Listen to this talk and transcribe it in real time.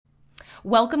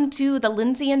Welcome to the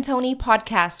Lindsay and Tony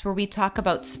podcast, where we talk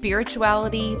about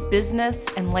spirituality, business,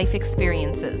 and life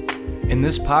experiences. In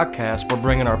this podcast, we're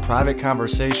bringing our private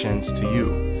conversations to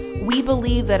you. We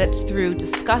believe that it's through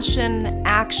discussion,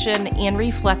 action, and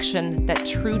reflection that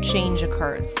true change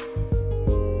occurs.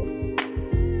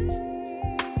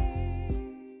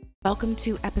 Welcome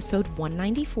to episode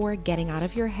 194, Getting Out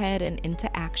of Your Head and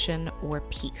Into Action, or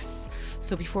Peace.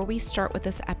 So before we start with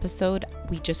this episode,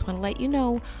 we just want to let you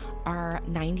know our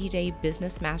 90-day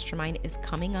business mastermind is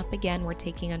coming up again. We're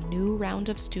taking a new round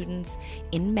of students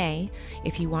in May.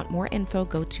 If you want more info,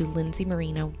 go to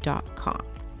lindsaymarino.com.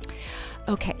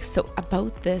 Okay, so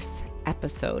about this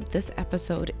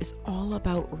episode is all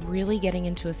about really getting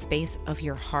into a space of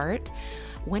your heart.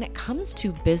 When it comes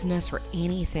to business or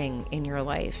anything in your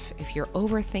life, if you're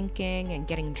overthinking and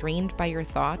getting drained by your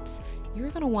thoughts, you're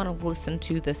going to want to listen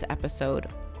to this episode,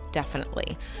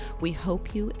 definitely. We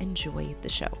hope you enjoy the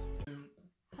show.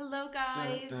 Hello,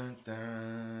 guys. Dun, dun,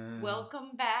 dun.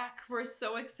 Welcome back. We're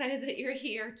so excited that you're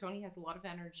here. Tony has a lot of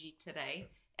energy today,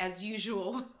 as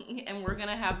usual, and we're going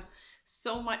to have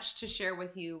so much to share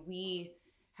with you. We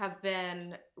have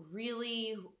been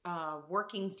really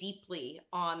working deeply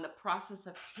on the process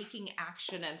of taking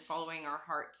action and following our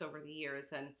hearts over the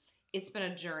years, and it's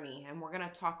been a journey, and we're going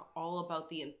to talk all about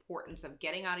the importance of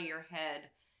getting out of your head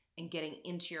and getting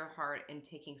into your heart and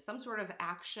taking some sort of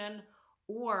action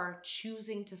or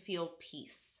choosing to feel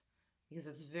peace, because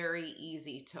it's very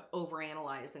easy to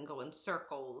overanalyze and go in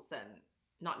circles and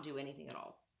not do anything at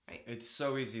all. Right. It's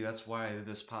so easy. That's why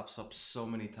this pops up so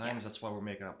many times. Yeah. That's why we're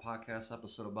making a podcast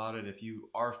episode about it. If you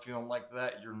are feeling like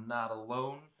that, you're not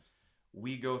alone.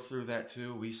 We go through that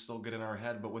too. We still get in our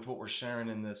head, but with what we're sharing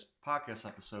in this podcast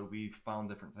episode, we've found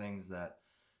different things,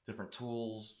 different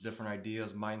tools, different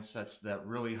ideas, mindsets that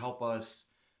really help us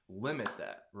limit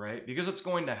that, right? Because it's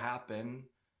going to happen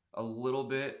a little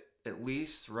bit, at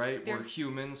least, right? We're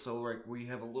humans, so like we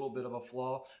have a little bit of a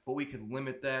flaw, but we can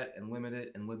limit that and limit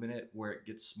it where it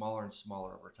gets smaller and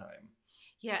smaller over time.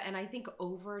 Yeah, and I think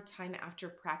over time after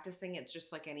practicing, it's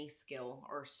just like any skill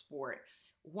or sport.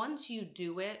 Once you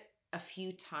do it a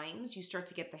few times, you start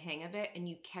to get the hang of it and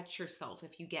you catch yourself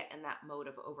if you get in that mode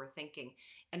of overthinking.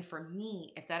 And for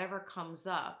me, if that ever comes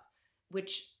up,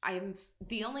 which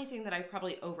the only thing that I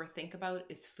probably overthink about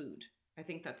is food. I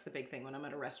think that's the big thing when I'm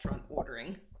at a restaurant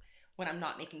ordering, when I'm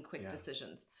not making quick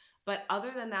decisions. But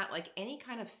other than that, like any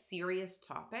kind of serious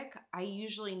topic, I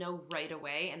usually know right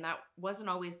away. And that wasn't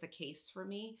always the case for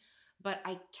me, but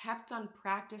I kept on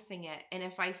practicing it. And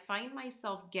if I find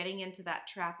myself getting into that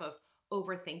trap of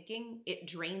overthinking, it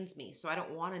drains me. So I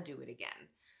don't want to do it again.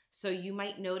 So you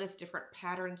might notice different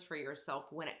patterns for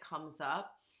yourself when it comes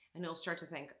up, and you'll start to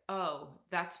think, oh,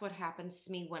 that's what happens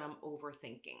to me when I'm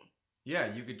overthinking. Yeah,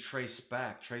 you could trace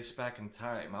back in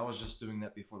time. I was just doing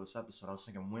that before this episode. I was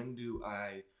thinking, when do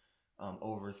I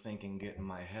overthink and get in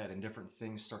my head, and different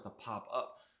things start to pop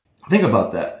up? Think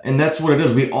about that. And that's what it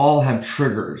is. We all have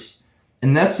triggers.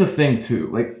 And that's the thing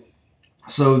too.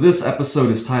 So this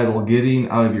episode is titled Getting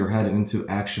Out of Your Head and Into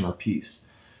Action or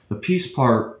Peace. The peace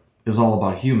part is all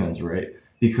about humans, right?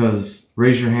 Because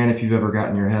raise your hand if you've ever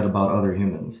gotten your head about other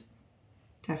humans.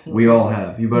 Definitely. We all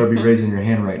have. You better be raising your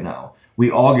hand right now. We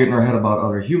all get in our head about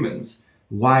other humans.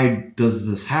 Why does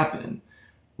this happen?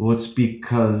 Well, it's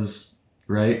because,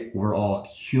 right, we're all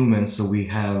humans, so we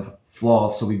have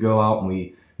flaws. So we go out and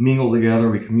we mingle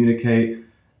together, we communicate,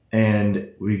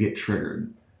 and we get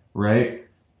triggered, right?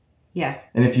 Yeah.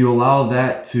 And if you allow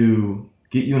that to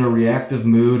get you in a reactive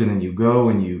mood, and then you go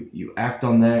and you act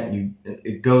on that,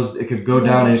 it could go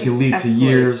down, and it could lead to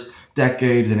years,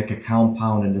 decades, and it could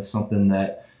compound into something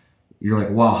that you're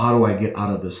like, wow, how do I get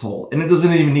out of this hole? And it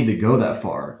doesn't even need to go that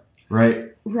far,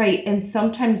 right? Right. And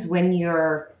sometimes when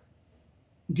you're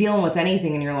dealing with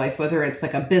anything in your life, whether it's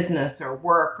like a business or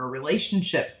work or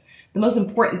relationships, the most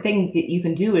important thing that you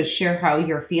can do is share how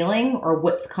you're feeling or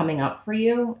what's coming up for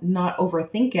you, not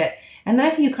overthink it. And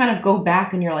then if you kind of go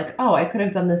back and you're like, oh, I could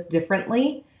have done this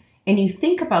differently, and you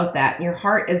think about that and your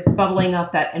heart is bubbling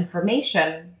up that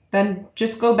information, then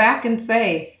just go back and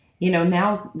say,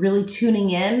 now really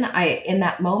tuning in, in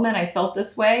that moment I felt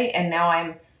this way, and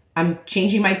now I'm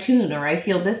changing my tune, or I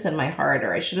feel this in my heart,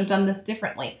 or I should have done this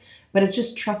differently. But it's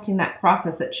just trusting that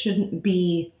process. It shouldn't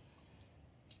be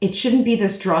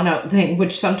this drawn out thing,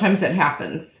 which sometimes it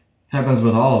happens. Happens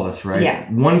with all of us, right?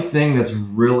 Yeah. One thing that's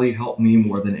really helped me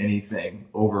more than anything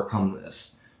overcome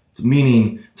this,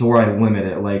 meaning to where I limit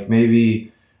it. Like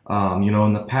maybe,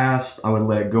 in the past, I would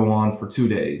let it go on for 2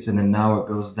 days, and then now it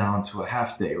goes down to a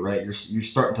half day, right? You're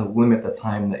starting to limit the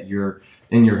time that you're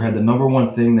in your head. The number one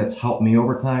thing that's helped me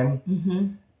over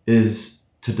time is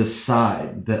to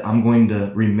decide that I'm going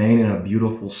to remain in a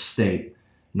beautiful state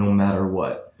no matter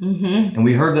what. Mm-hmm. And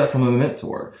we heard that from a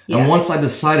mentor. Yeah. And once I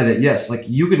decided it, yes, like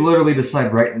you could literally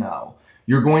decide right now,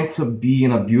 you're going to be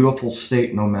in a beautiful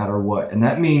state no matter what. And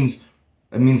that means,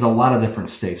 it means a lot of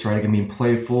different states, right? It can mean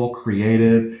playful,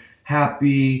 creative,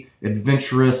 happy,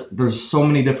 adventurous. There's so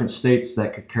many different states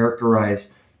that could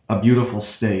characterize a beautiful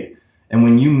state. And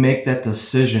when you make that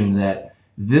decision that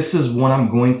this is what I'm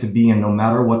going to be in no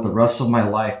matter what the rest of my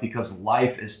life, because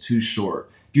life is too short.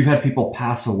 If you've had people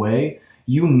pass away,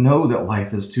 you know that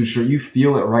life is too short. You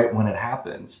feel it right when it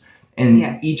happens.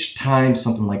 And each time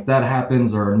something like that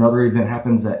happens or another event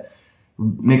happens that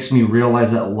makes me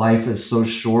realize that life is so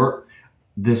short,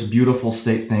 this beautiful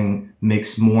state thing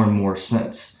makes more and more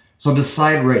sense. So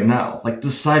decide right now. Like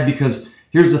decide, because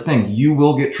here's the thing, you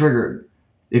will get triggered.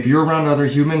 If you're around other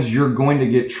humans, you're going to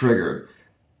get triggered.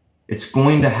 It's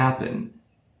going to happen.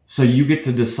 So you get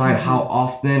to decide how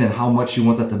often and how much you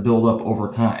want that to build up over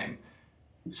time.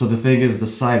 So the thing is,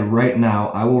 decide right now,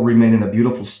 I will remain in a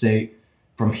beautiful state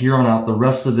from here on out, the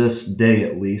rest of this day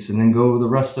at least, and then go the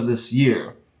rest of this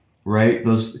year, right?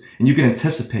 And you can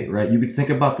anticipate, right? You could think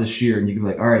about this year and you can be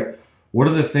like, all right, what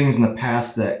are the things in the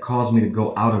past that caused me to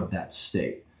go out of that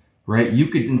state, right? You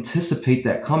could anticipate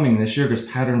that coming this year because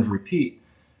patterns repeat.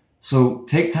 So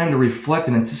take time to reflect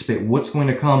and anticipate what's going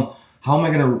to come. How am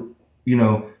I going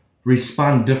to,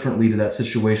 respond differently to that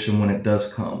situation when it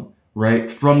does come, right?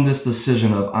 From this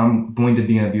decision of I'm going to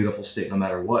be in a beautiful state no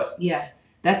matter what. Yeah,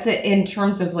 that's it. In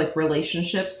terms of like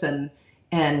relationships and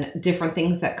different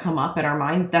things that come up in our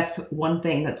mind, that's one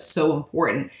thing that's so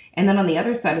important. And then on the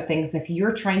other side of things, if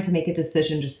you're trying to make a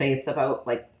decision, just say it's about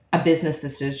like a business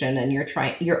decision and you're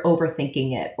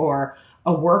overthinking it, or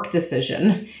a work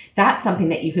decision, that's something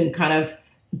that you can kind of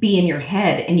be in your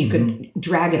head and you could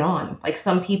drag it on. Like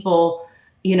some people,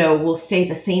 will stay at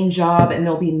the same job and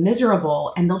they'll be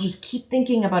miserable and they'll just keep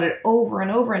thinking about it over and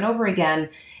over and over again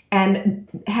and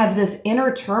have this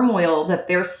inner turmoil that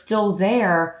they're still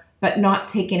there, but not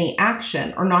take any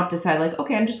action or not decide like,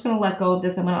 okay, I'm just going to let go of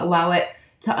this. I'm going to allow it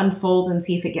to unfold and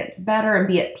see if it gets better and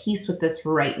be at peace with this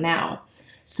for right now.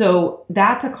 So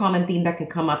that's a common theme that can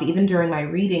come up. Even during my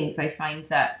readings, I find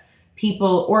that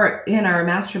people, or in our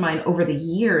mastermind over the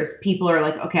years, people are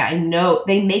like, okay, I know,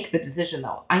 they make the decision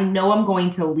though. I know I'm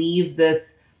going to leave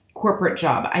this corporate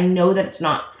job. I know that it's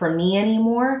not for me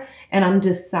anymore. And I'm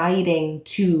deciding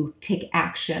to take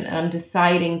action and I'm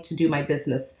deciding to do my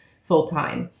business full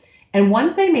time. And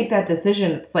once they make that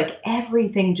decision, it's like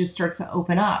everything just starts to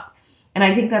open up. And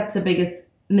I think that's the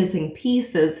biggest missing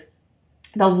piece is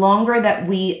the longer that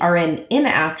we are in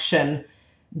inaction,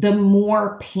 the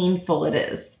more painful it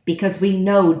is, because we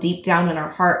know deep down in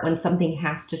our heart when something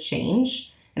has to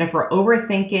change. And if we're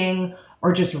overthinking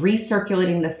or just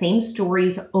recirculating the same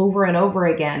stories over and over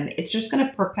again, it's just going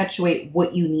to perpetuate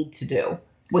what you need to do,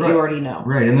 what you already know.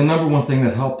 Right. And the number one thing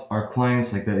that helped our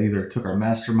clients, like that either took our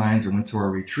masterminds or went to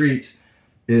our retreats,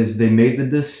 is they made the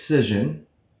decision.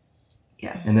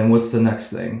 Yeah. And then what's the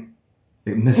next thing?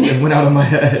 It went out of my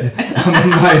head. I'm in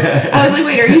my head. I was like,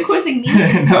 wait, are you quizzing me?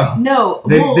 No.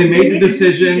 They made the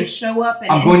decision to show up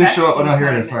and I'm going to show up. Oh, no, here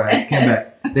it is. Sorry, I came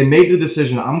back. They made the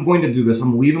decision. I'm going to do this.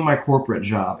 I'm leaving my corporate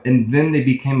job. And then they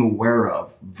became aware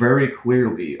of, very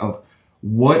clearly, of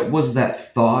what was that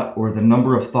thought or the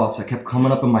number of thoughts that kept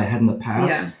coming up in my head in the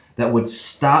past that would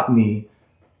stop me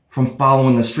from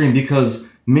following the stream.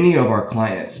 Because many of our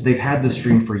clients, they've had this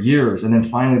stream for years. And then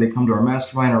finally they come to our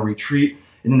mastermind, our retreat,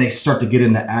 and then they start to get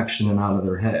into action and out of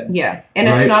their head. Yeah. And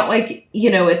It's not like,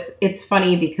 it's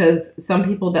funny because some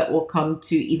people that will come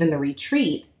to even the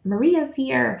retreat, Maria's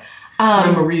here.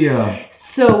 Hi, Maria.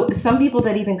 So some people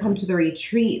that even come to the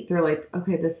retreat, they're like,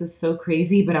 okay, this is so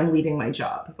crazy, but I'm leaving my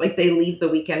job. Like they leave the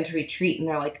weekend retreat and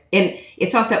they're like, and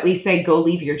it's not that we say, go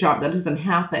leave your job. That doesn't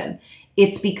happen.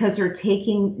 It's because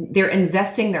they're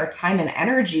investing their time and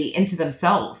energy into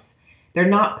themselves. They're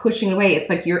not pushing away.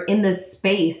 It's like you're in this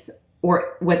space,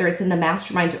 or whether it's in the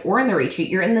mastermind or in the retreat,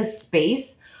 you're in this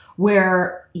space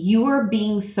where you are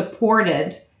being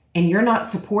supported and you're not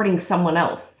supporting someone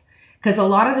else. Because a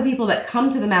lot of the people that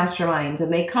come to the mastermind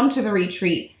and they come to the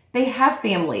retreat, they have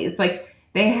families, like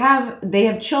they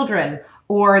have children,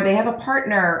 or they have a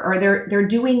partner, or they're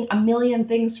doing a million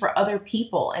things for other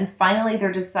people. And finally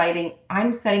they're deciding,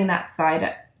 I'm setting that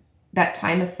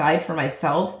time aside for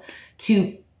myself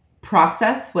to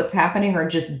process what's happening or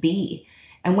just be.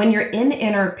 And when you're in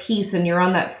inner peace and you're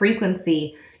on that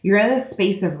frequency, you're in a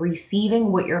space of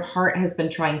receiving what your heart has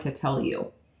been trying to tell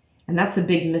you. And that's a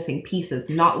big missing piece, is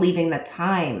not leaving the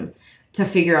time to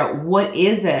figure out what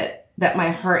is it that my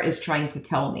heart is trying to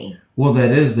tell me. Well,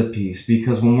 that is the piece,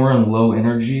 because when we're in low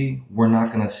energy, we're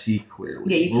not going to see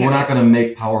clearly. Yeah, we're not going to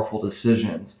make powerful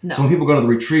decisions. No. So when people go to the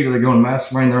retreat or they go in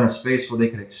mastermind, they're in a space where they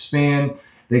can expand.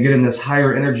 They get in this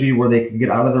higher energy where they can get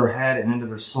out of their head and into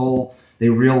their soul. They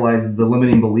realize the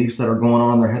limiting beliefs that are going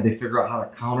on in their head. They figure out how to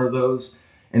counter those.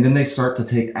 And then they start to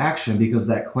take action, because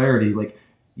that clarity, like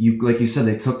you said,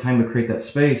 they took time to create that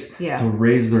space to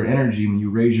raise their energy. When you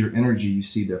raise your energy, you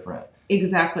see different.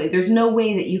 Exactly. There's no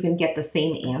way that you can get the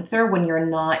same answer when you're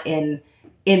not in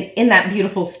that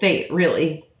beautiful state,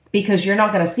 really, because you're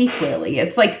not going to see clearly.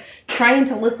 It's like trying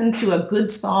to listen to a good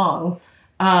song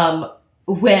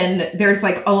when there's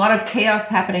like a lot of chaos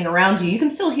happening around you. You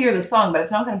can still hear the song, but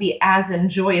it's not going to be as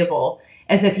enjoyable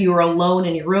as if you were alone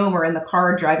in your room or in the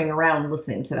car driving around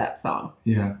listening to that song.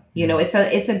 Yeah. You know, it's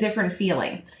a different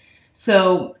feeling.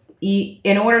 So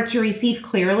in order to receive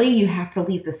clearly, you have to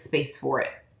leave the space for it.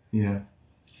 Yeah.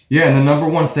 Yeah, and the number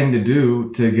one thing to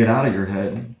do to get out of your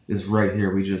head is right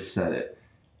here. We just said it.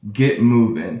 Get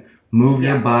moving. Move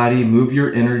your body, move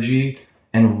your energy,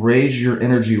 and raise your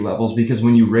energy levels. Because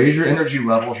when you raise your energy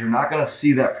levels, you're not going to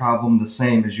see that problem the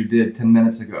same as you did 10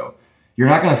 minutes ago. You're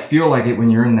not going to feel like it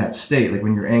when you're in that state, like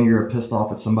when you're angry or pissed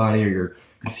off at somebody or you're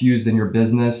confused in your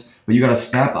business. But you got to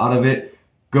snap out of it.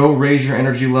 Go raise your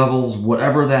energy levels,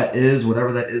 whatever that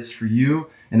is for you.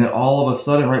 And then all of a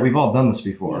sudden, right, we've all done this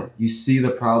before. Yeah. You see the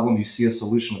problem, you see a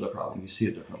solution to the problem, you see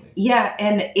it differently. Yeah,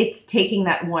 and it's taking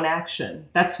that one action.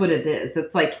 That's what it is.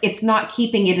 It's like, it's not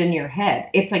keeping it in your head.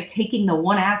 It's like taking the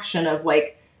one action of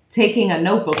like taking a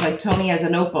notebook, like Tony has a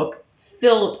notebook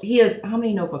filled. How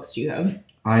many notebooks do you have?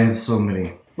 I have so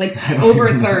many. Like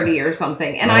over 30 or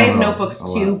something. And I have notebooks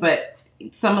too, but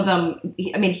some of them,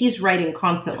 I mean, he's writing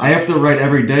constantly. I have to write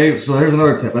every day. So here's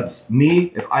another tip. That's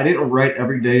me. If I didn't write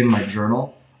every day in my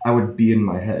journal, I would be in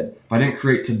my head. If I didn't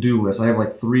create to-do lists, I have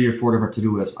like 3 or 4 different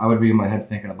to-do lists. I would be in my head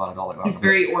thinking about it all. Like, he's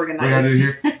very organized. What I gotta do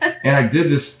here? And I did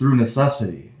this through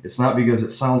necessity. It's not because it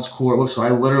sounds cool or looks so. I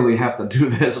literally have to do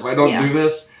this. If I don't do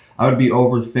this, I would be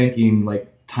overthinking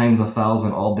like times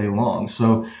 1,000 all day long.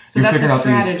 So you're figuring out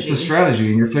these. It's a strategy,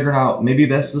 and you're figuring out maybe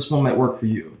this one might work for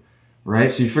you, right?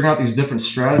 So you figure out these different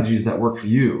strategies that work for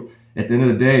you. At the end of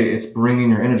the day, it's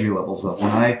bringing your energy levels up.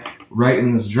 When I write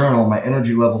in this journal, my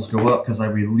energy levels go up because I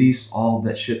release all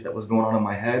that shit that was going on in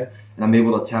my head, and I'm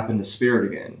able to tap into spirit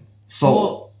again.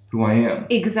 Soul, who I am.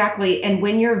 Exactly. And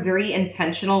when you're very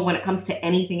intentional when it comes to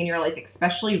anything in your life,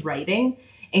 especially writing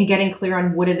and getting clear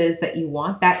on what it is that you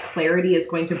want, that clarity is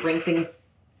going to bring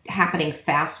things happening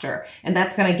faster. And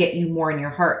that's going to get you more in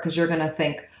your heart because you're going to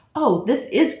think, oh, this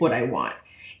is what I want.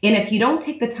 And if you don't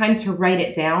take the time to write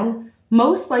it down,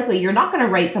 most likely you're not going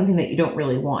to write something that you don't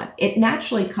really want. It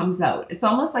naturally comes out. It's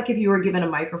almost like if you were given a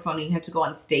microphone and you had to go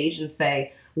on stage and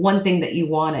say one thing that you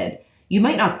wanted. You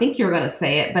might not think you're going to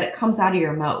say it, but it comes out of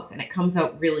your mouth and it comes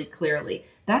out really clearly.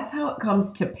 That's how it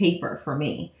comes to paper for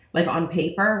me. Like on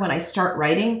paper, when I start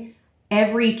writing,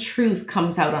 every truth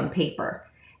comes out on paper.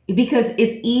 Because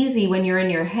it's easy when you're in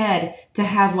your head to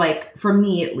have, like, for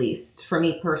me at least, for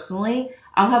me personally,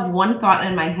 I'll have one thought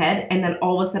in my head and then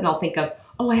all of a sudden I'll think of,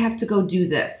 oh, I have to go do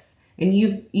this. And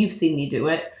you've seen me do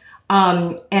it.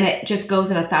 And it just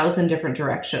goes in 1,000 different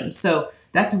directions. So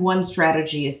that's one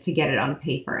strategy, is to get it on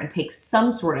paper and take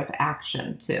some sort of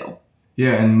action too.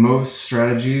 Yeah, and most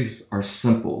strategies are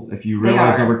simple. If you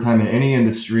realize over time in any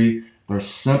industry, they're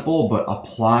simple, but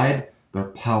applied, they're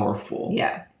powerful.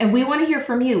 Yeah. And we want to hear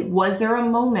from you. Was there a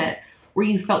moment where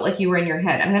you felt like you were in your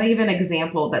head? I'm going to give an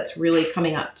example that's really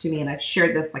coming up to me, and I've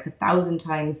shared this like 1,000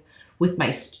 times with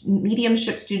my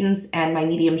mediumship students and my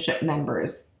mediumship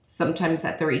members. Sometimes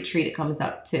at the retreat it comes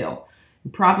up too,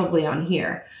 probably on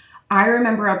here. I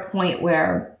remember a point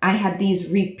where I had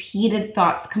these repeated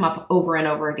thoughts come up over and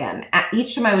over again. At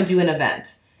each time I would do an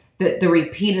event, the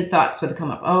repeated thoughts would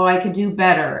come up. Oh, I could do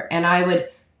better. And I would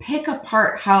pick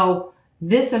apart how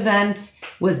this event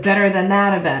was better than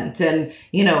that event. And,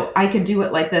 you know, I could do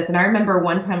it like this. And I remember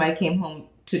one time I came home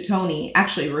to Tony.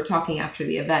 Actually, we were talking after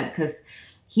the event because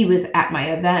he was at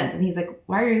my event. And he's like,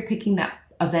 why are you picking that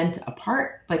event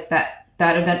apart? Like that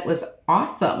event was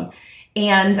awesome.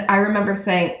 And I remember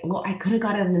saying, well, I could have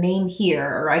gotten a name here,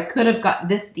 or I could have got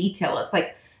this detail. It's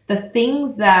like the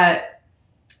things that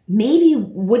maybe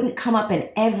wouldn't come up in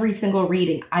every single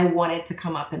reading, I wanted to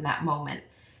come up in that moment.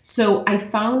 So I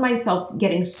found myself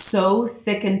getting so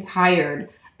sick and tired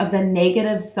of the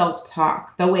negative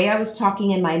self-talk, the way I was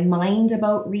talking in my mind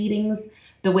about readings,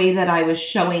 the way that I was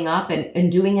showing up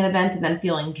and doing an event and then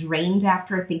feeling drained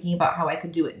after, thinking about how I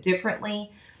could do it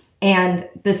differently. And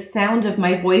the sound of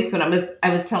my voice when I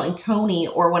was telling Tony,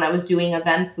 or when I was doing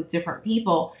events with different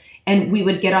people, And we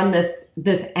would get on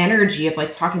this energy of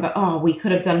like talking about, oh, we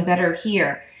could have done better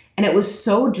here. And it was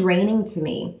so draining to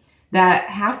me that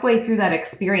halfway through that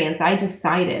experience, I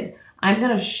decided I'm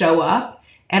going to show up,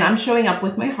 and I'm showing up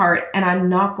with my heart, and I'm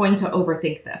not going to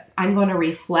overthink this. I'm going to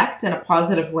reflect in a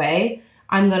positive way.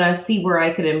 I'm going to see where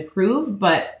I could improve,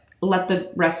 but let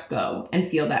the rest go and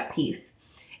feel that peace.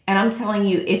 And I'm telling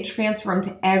you, it transformed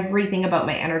everything about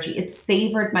my energy. It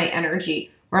savored my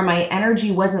energy, where my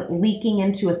energy wasn't leaking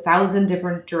into 1,000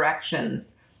 different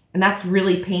directions. And that's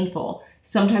really painful.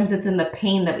 Sometimes it's in the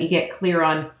pain that we get clear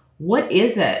on what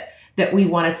is it that we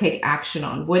want to take action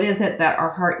on? What is it that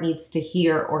our heart needs to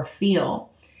hear or feel?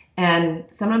 And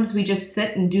sometimes we just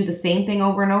sit and do the same thing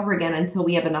over and over again until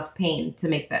we have enough pain to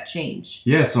make that change.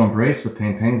 Yeah, so embrace the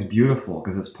pain. Pain's beautiful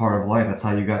because it's part of life. That's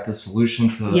how you got the solution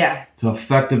to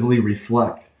effectively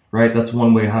reflect, right? That's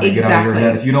one way how to get out of your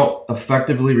head. If you don't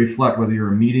effectively reflect, whether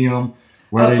you're a medium,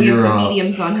 whether you're we have some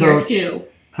mediums on coach, here too.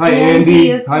 Hi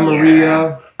Andy, hi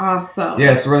Maria. Awesome.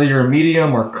 Yeah, so whether you're a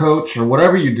medium or coach or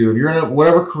whatever you do, if you're in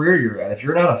whatever career you're at, if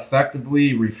you're not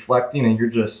effectively reflecting and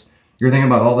you're thinking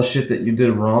about all the shit that you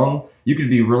did wrong, you could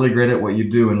be really great at what you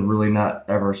do and really not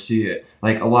ever see it.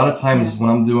 Like a lot of times when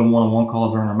I'm doing one-on-one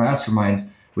calls or in our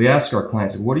masterminds, we ask our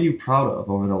clients, what are you proud of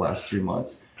over the last 3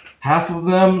 months? Half of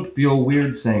them feel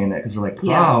weird saying it because they're like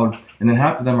proud, and then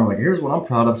half of them are like, here's what I'm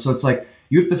proud of. So it's like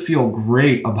you have to feel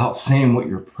great about saying what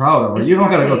you're proud of. Or you don't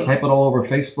got to go type it all over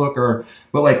Facebook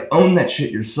but like own that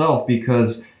shit yourself,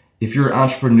 because if you're an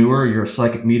entrepreneur, you're a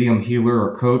psychic medium, healer,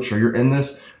 or coach, or you're in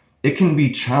this, it can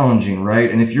be challenging, right?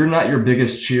 And if you're not your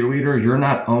biggest cheerleader, you're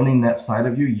not owning that side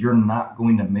of you, you're not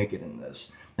going to make it in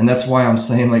this. And that's why I'm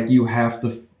saying like you have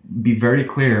to be very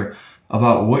clear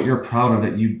about what you're proud of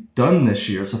that you've done this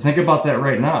year. So think about that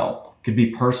right now. It could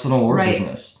be personal or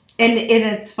business. And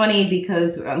it's funny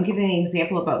because I'm giving an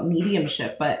example about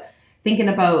mediumship, but thinking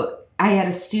about, I had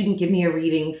a student give me a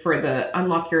reading for the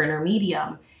Unlock Your Inner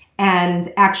Medium.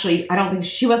 And actually, I don't think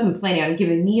she wasn't planning on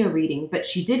giving me a reading, but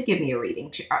she did give me a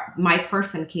reading. My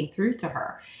person came through to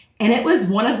her. And it was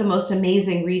one of the most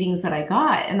amazing readings that I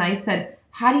got. And I said,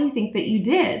 how do you think that you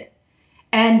did?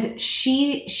 And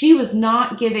she was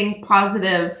not giving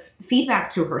positive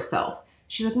feedback to herself.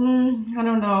 She's like, I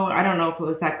don't know. I don't know if it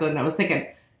was that good. And I was thinking,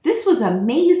 this was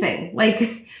amazing.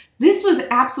 Like, this was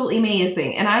absolutely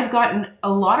amazing. And I've gotten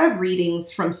a lot of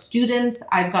readings from students.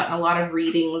 I've gotten a lot of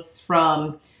readings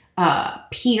from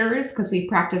peers because we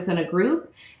practice in a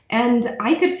group. And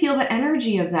I could feel the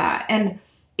energy of that. And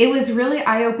it was really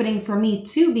eye-opening for me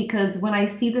too, because when I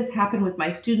see this happen with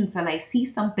my students and I see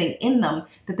something in them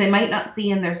that they might not see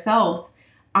in themselves,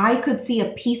 I could see a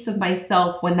piece of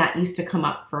myself when that used to come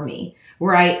up for me.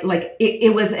 Where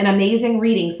it was an amazing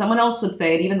reading. Someone else would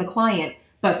say it, even the client.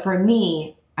 But for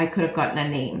me, I could have gotten a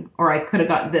name, or I could have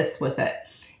got this with it.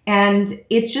 And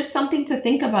it's just something to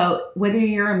think about whether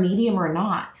you're a medium or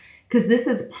not. Because this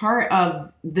is part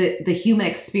of the human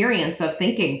experience of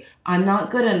thinking, I'm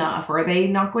not good enough, or are they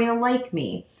not going to like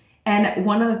me? And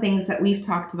one of the things that we've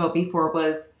talked about before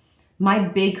was my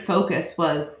big focus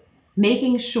was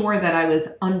making sure that I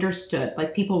was understood.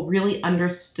 Like people really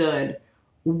understood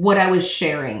what I was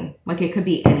sharing. Like it could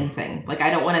be anything. Like I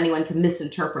don't want anyone to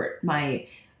misinterpret my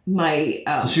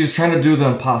so she was trying to do the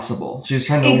impossible. She was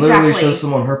trying to literally show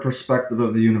someone her perspective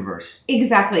of the universe.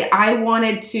 Exactly. I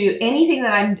wanted to, anything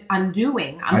that I'm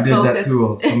doing, I'm focused. I did that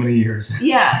too so many years.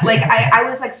 Yeah. Like I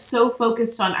was like so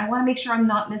focused on, I want to make sure I'm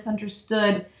not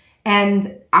misunderstood. And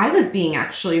I was being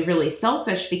actually really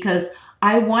selfish because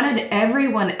I wanted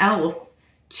everyone else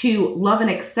to love and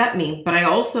accept me, but I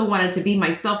also wanted to be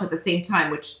myself at the same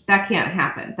time, which that can't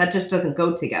happen. That just doesn't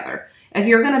go together. If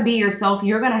you're going to be yourself,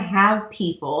 you're going to have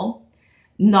people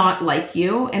not like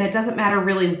you, and it doesn't matter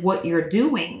really what you're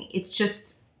doing. It's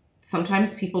just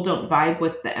sometimes people don't vibe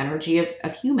with the energy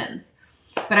of humans.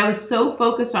 But I was so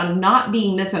focused on not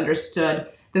being misunderstood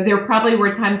that there probably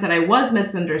were times that I was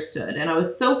misunderstood, and I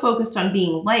was so focused on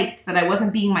being liked that I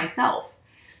wasn't being myself.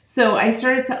 So I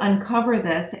started to uncover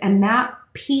this, and that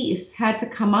piece had to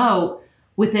come out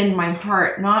within my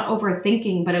heart, not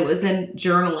overthinking, but it was in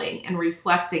journaling and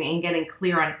reflecting and getting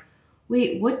clear on,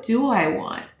 wait, what do I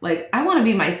want? Like, I want to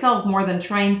be myself more than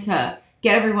trying to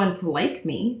get everyone to like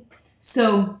me.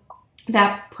 So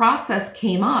that process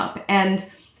came up, and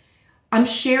I'm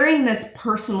sharing this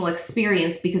personal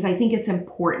experience because I think it's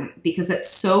important, because it's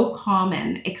so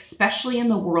common, especially in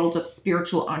the world of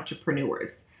spiritual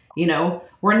entrepreneurs. You know,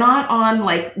 we're not on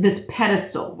like this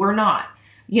pedestal. We're not.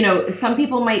 You know, some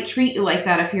people might treat you like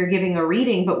that if you're giving a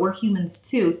reading, but we're humans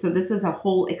too. So this is a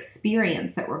whole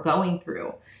experience that we're going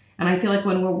through. And I feel like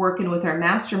when we're working with our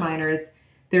masterminders,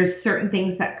 there's certain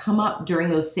things that come up during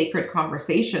those sacred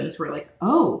conversations where like,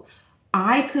 oh,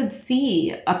 I could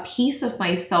see a piece of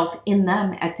myself in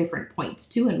them at different points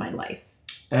too in my life.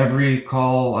 Every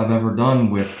call I've ever done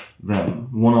with them,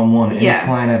 one-on-one, any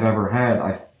client I've ever had,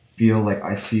 I feel like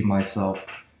I see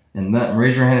myself in them.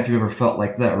 Raise your hand if you ever felt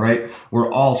like that, right? We're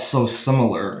all so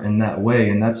similar in that way,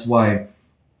 and that's why,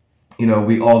 you know,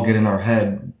 we all get in our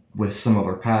head with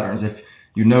similar patterns. If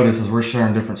you notice, as we're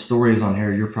sharing different stories on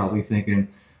here, you're probably thinking,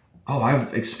 oh,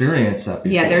 I've experienced that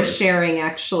before. Yeah, they're sharing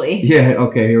actually. Yeah,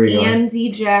 okay, here we go.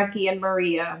 Andy, Jackie, and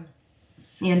Maria.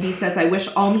 Andy says, I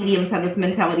wish all mediums had this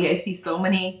mentality. I see so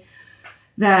many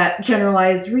that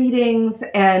generalize readings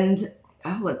and,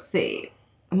 let's see,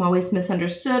 I'm always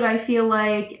misunderstood, I feel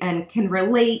like, and can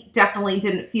relate, definitely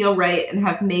didn't feel right, and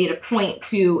have made a point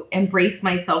to embrace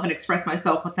myself and express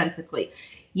myself authentically.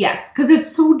 Yes, because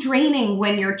it's so draining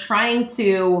when you're trying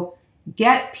to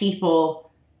get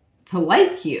people to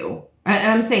like you.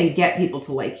 I'm saying get people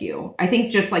to like you. I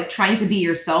think just like trying to be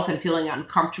yourself and feeling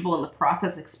uncomfortable in the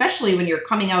process, especially when you're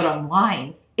coming out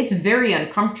online, it's very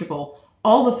uncomfortable.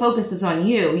 All the focus is on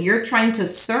you. You're trying to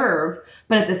serve,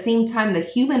 but at the same time, the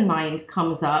human mind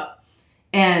comes up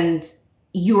and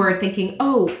you're thinking,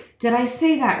 oh, did I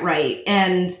say that right?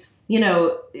 And, you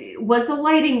know, was the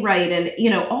lighting right? And, you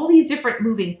know, all these different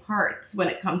moving parts when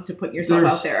it comes to putting yourself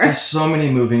out there. There's so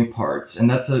many moving parts. And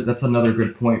that's another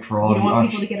good point for all you of you you want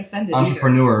people to get offended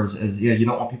entrepreneurs either. Is, you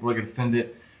don't want people to get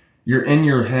offended. You're in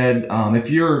your head.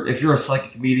 If you're a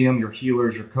psychic medium, your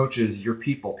healers, your coaches, you're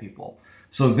people.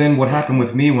 So then what happened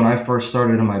with me when I first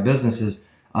started in my business is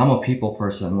I'm a people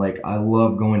person. Like, I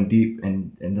love going deep,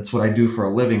 and that's what I do for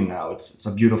a living now. It's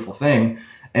a beautiful thing.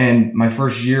 And my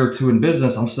first year or two in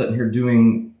business, I'm sitting here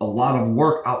doing a lot of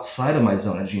work outside of my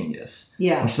zone of genius.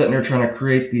 Yeah. I'm sitting here trying to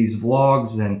create these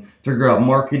vlogs and figure out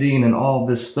marketing and all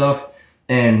this stuff.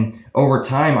 And over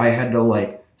time, I had to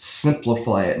like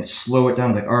simplify it and slow it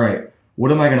down. Like, all right,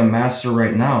 what am I going to master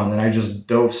right now? And then I just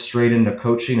dove straight into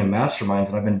coaching and masterminds.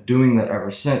 And I've been doing that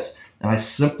ever since. And I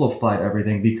simplified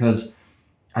everything because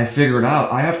I figured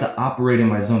out I have to operate in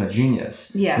my zone of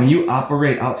genius. Yeah. When you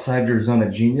operate outside your zone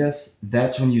of genius,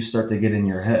 that's when you start to get in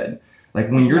your head. Like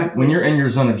when you're in your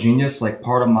zone of genius, like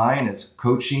part of mine is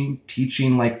coaching,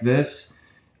 teaching like this,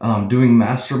 doing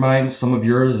masterminds. Some of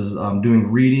yours is doing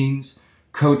readings,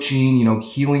 coaching, you know,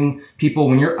 healing people.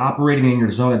 When you're operating in your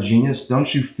zone of genius,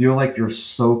 don't you feel like you're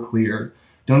so clear?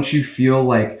 Don't you feel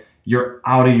like you're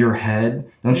out of your head?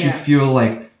 Don't you feel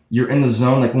like you're in the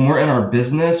zone? Like when we're in our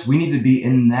business, we need to be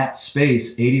in that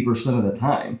space 80% of the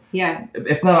time. Yeah.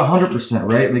 If not 100%,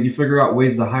 right? Like you figure out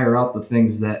ways to hire out the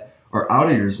things that are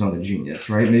out of your zone of genius,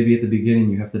 right? Maybe at the beginning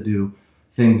you have to do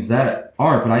things that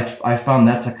aren't, but I found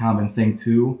that's a common thing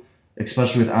too,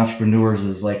 especially with entrepreneurs,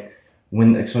 is like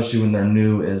especially when they're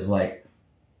new, is like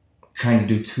trying to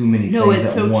do too many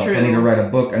things at once. True. I need to write a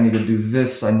book. I need to do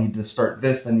this. I need to start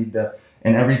this. And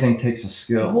everything takes a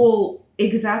skill. Well,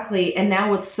 exactly. And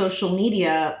now with social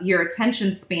media, your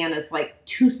attention span is like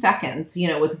 2 seconds, you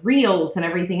know, with reels and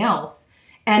everything else.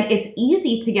 And it's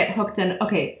easy to get hooked in,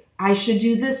 okay, I should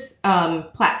do this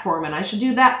platform and I should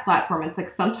do that platform. It's like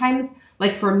sometimes,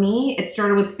 like for me, it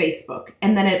started with Facebook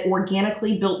and then it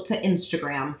organically built to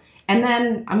Instagram. And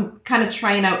then I'm kind of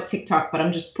trying out TikTok, but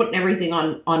I'm just putting everything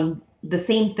on the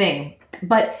same thing.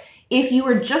 But if you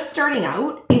were just starting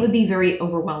out, it would be very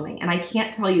overwhelming. And I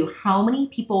can't tell you how many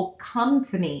people come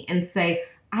to me and say,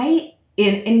 and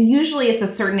usually it's a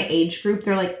certain age group.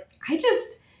 They're like, I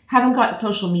just haven't gotten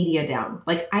social media down.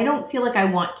 Like, I don't feel like I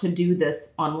want to do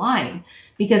this online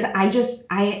because I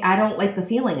don't like the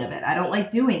feeling of it. I don't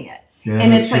like doing it. Yeah,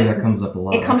 and it's like, that comes up a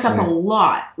lot. It comes up a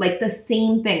lot. Like the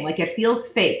same thing. Like it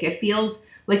feels fake. It feels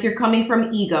like you're coming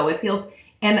from ego.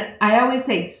 And I always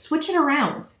say, switch it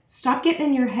around. Stop getting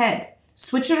in your head.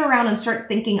 Switch it around and start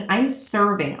thinking, I'm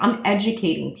serving. I'm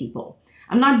educating people.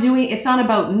 It's not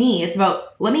about me. It's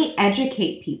about, let me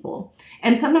educate people.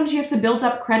 And sometimes you have to build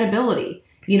up credibility.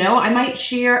 You know, I might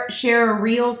share a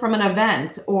reel from an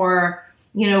event, or,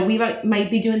 you know, we might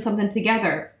be doing something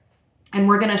together and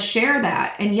we're going to share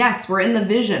that. And yes, we're in the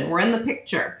vision. We're in the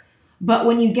picture. But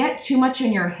when you get too much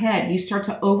in your head, you start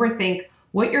to overthink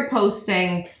what you're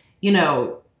posting, you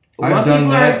know, what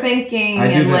people are thinking.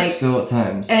 I do that still at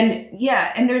times. And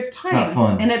yeah, and there's times. It's not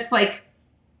fun. And it's like,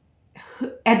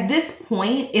 at this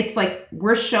point, it's like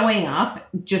we're showing up,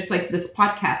 just like this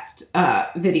podcast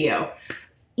video.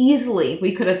 Easily,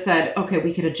 we could have said, okay,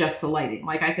 we could adjust the lighting.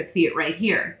 Like I could see it right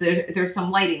here. There's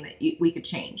some lighting that we could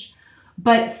change.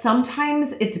 But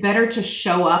sometimes it's better to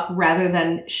show up rather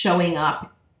than showing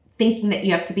up thinking that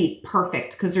you have to be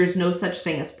perfect, because there's no such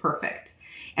thing as perfect.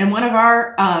 And one of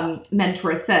our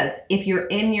mentors says, if you're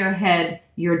in your head,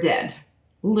 you're dead,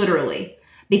 literally,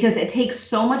 because it takes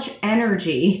so much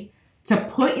energy to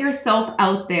put yourself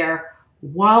out there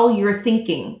while you're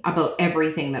thinking about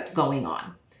everything that's going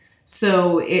on.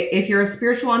 So if you're a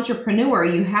spiritual entrepreneur,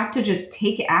 you have to just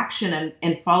take action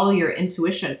and follow your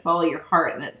intuition, follow your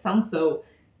heart. And it sounds so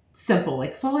simple,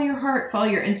 like follow your heart, follow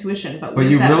your intuition. But what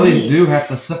does that really mean? do have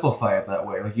to simplify it that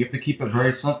way. Like you have to keep it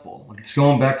very simple. Like it's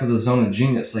going back to the zone of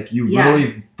genius. Like you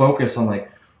really focus on like,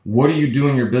 what do you do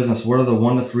in your business? What are the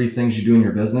 1 to 3 things you do in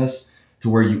your business to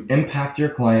where you impact your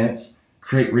clients,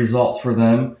 create results for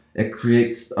them? It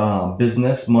creates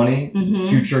business, money,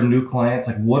 future new clients.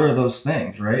 Like what are those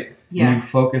things, right? Yeah. And you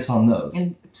focus on those.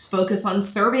 And focus on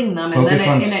serving them. Focus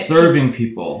on serving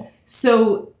people.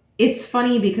 So it's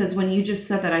funny because when you just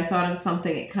said that, I thought of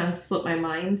something. It kind of slipped my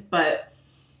mind, but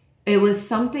it was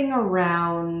something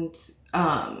around.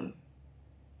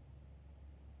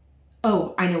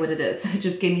 Oh, I know what it is. It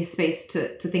just gave me space to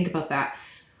think about that.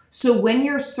 So when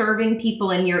you're serving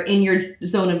people and you're in your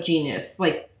zone of genius,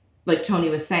 like Tony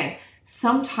was saying,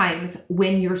 sometimes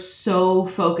when you're so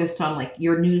focused on like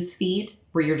your news feed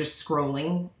where you're just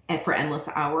scrolling for endless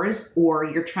hours, or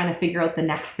you're trying to figure out the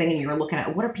next thing and you're looking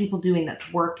at what are people doing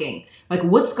that's working, like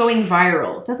what's going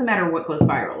viral. It doesn't matter what goes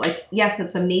viral. Like, yes,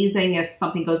 it's amazing if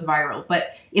something goes viral, but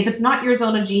if it's not your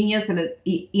zone of genius and it,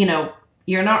 you know,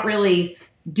 you're not really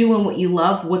doing what you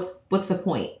love, what's the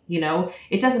point? You know,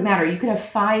 it doesn't matter. You could have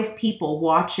 5 people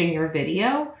watching your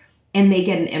video and they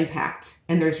get an impact,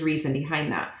 and there's reason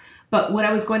behind that. But what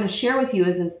I was going to share with you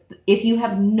is if you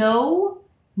have no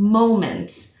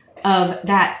moment of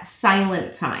that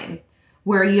silent time,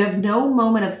 where you have no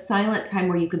moment of silent time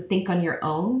where you can think on your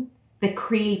own, the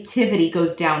creativity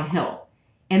goes downhill.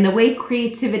 And the way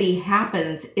creativity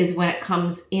happens is when it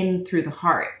comes in through the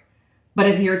heart. But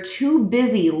if you're too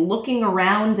busy looking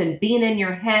around and being in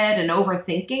your head and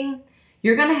overthinking,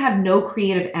 you're going to have no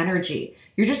creative energy.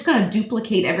 You're just going to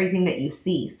duplicate everything that you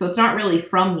see. So it's not really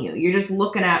from you. You're just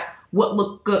looking at what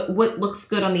looks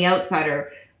good on the outside,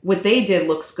 or what they did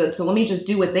looks good. So let me just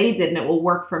do what they did and it will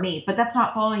work for me. But that's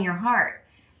not following your heart.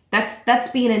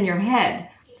 That's being in your head.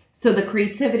 So the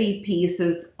creativity piece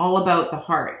is all about the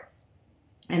heart.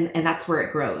 And that's where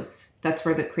it grows. That's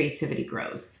where the creativity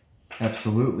grows.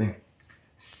 Absolutely.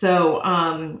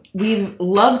 So we've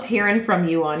loved hearing from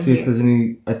you on See here. If there's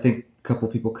any, I think a couple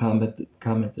people commented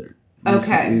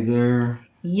okay. There.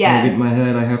 Yes. I get in my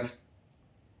head, I have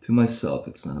to myself,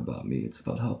 it's not about me, it's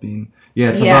about helping. Yeah,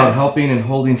 it's about helping and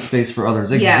holding space for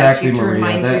others. Exactly,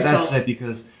 Maria. That's it,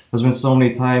 because there's been so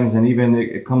many times, and even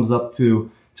it comes up to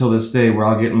till this day where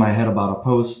I'll get in my head about a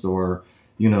post, or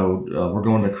you know, we're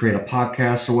going to create a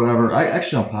podcast or whatever. I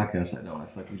actually on podcasts I don't. I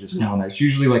feel like we just go on that. It's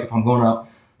usually like if I'm going out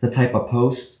to type a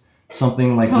post,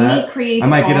 something like Tony that. Creates I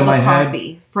might get all in my the head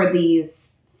copy for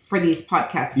these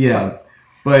podcast posts.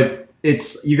 But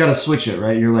it's, you got to switch it,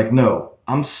 right? You're like, no,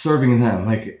 I'm serving them.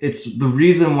 Like, it's the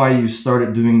reason why you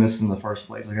started doing this in the first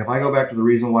place. Like, if I go back to the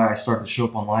reason why I started to show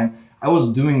up online, I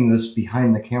was doing this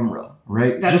behind the camera,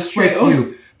 right? That's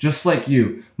true. Just like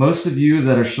you. Most of you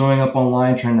that are showing up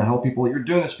online trying to help people, you're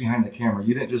doing this behind the camera.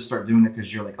 You didn't just start doing it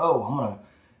because you're like, oh, I'm going to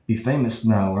be famous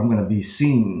now, or I'm going to be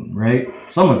seen, right?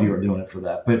 Some of you are doing it for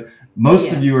that. But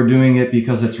most of you are doing it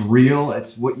because it's real.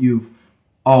 It's what you've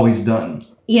always done.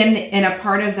 And a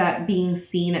part of that being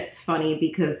seen, it's funny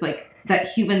because like that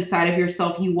human side of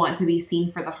yourself, you want to be seen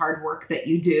for the hard work that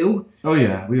you do. Oh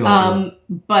yeah, we all do.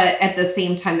 But at the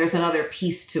same time, there's another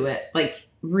piece to it. Like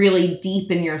really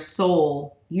deep in your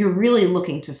soul, you're really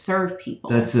looking to serve people.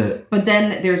 That's it. But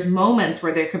then there's moments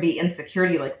where there could be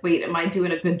insecurity, like, wait, am I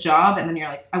doing a good job? And then you're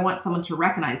like, I want someone to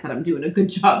recognize that I'm doing a good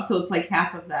job. So it's like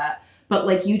half of that. But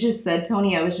like you just said,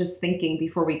 Tony, I was just thinking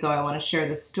before we go, I want to share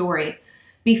this story.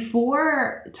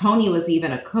 Before Tony was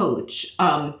even a coach,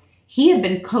 he had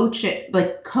been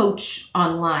coach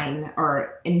online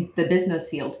or in the business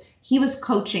field. He was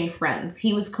coaching friends.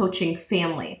 He was coaching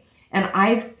family. And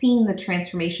I've seen the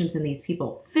transformations in these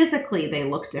people. Physically, they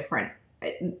look different.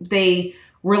 They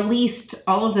released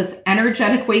all of this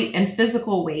energetic weight and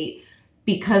physical weight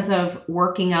because of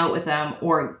working out with them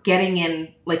or getting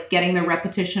the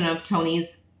repetition of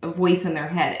Tony's voice in their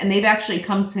head. And they've actually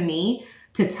come to me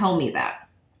to tell me that.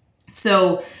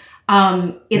 So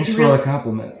it's Thanks for all the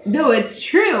compliments. No, it's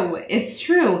true. It's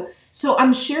true. So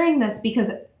I'm sharing this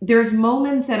because there's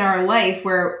moments in our life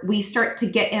where we start to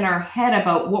get in our head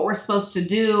about what we're supposed to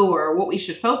do or what we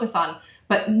should focus on.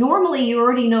 But normally you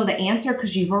already know the answer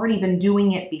because you've already been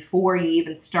doing it before you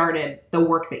even started the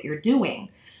work that you're doing.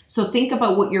 So think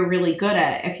about what you're really good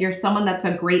at. If you're someone that's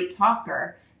a great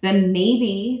talker, then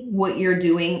maybe what you're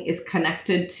doing is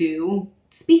connected to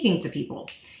speaking to people.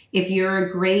 If you're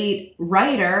a great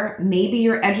writer, maybe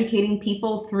you're educating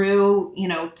people through,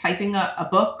 typing a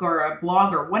book or a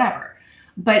blog or whatever.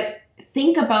 But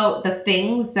think about the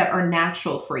things that are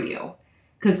natural for you,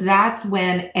 because that's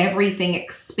when everything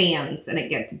expands and it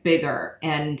gets bigger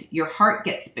and your heart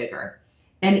gets bigger.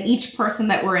 And each person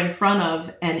that we're in front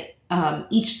of, and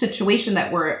each situation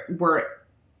that we're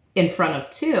in front of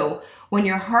too, when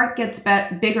your heart gets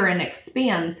bigger and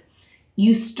expands,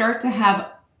 you start to have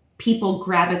people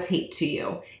gravitate to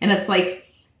you. And it's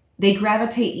like they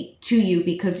gravitate to you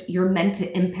because you're meant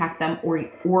to impact them,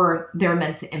 or they're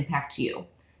meant to impact you.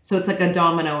 So it's like a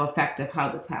domino effect of how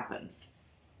this happens.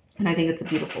 And I think it's a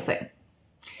beautiful thing.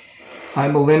 Hi,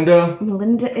 Melinda.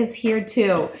 Melinda is here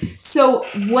too. So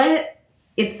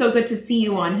it's so good to see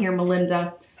you on here,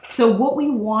 Melinda. So what we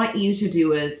want you to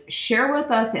do is share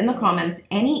with us in the comments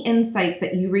any insights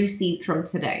that you received from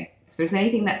today. If there's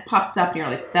anything that popped up and you're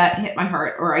like, that hit my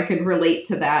heart, or I could relate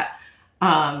to that,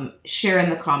 share in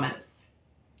the comments.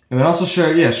 And then also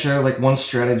share like one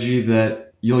strategy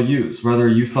that you'll use, whether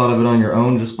you thought of it on your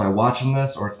own just by watching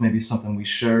this, or it's maybe something we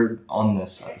shared on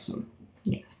this episode.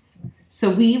 Yes. So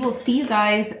we will see you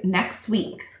guys next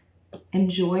week.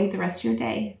 Enjoy the rest of your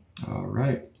day. All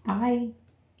right. Bye.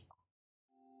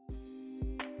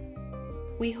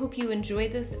 We hope you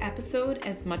enjoyed this episode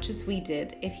as much as we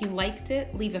did. If you liked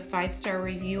it, leave a 5-star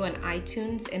review on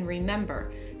iTunes, and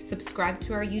remember, subscribe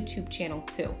to our YouTube channel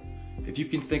too. If you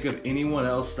can think of anyone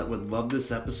else that would love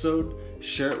this episode,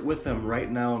 share it with them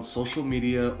right now on social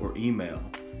media or email.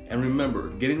 And remember,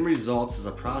 getting results is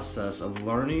a process of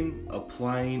learning,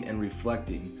 applying, and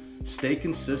reflecting. Stay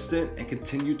consistent and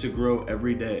continue to grow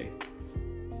every day.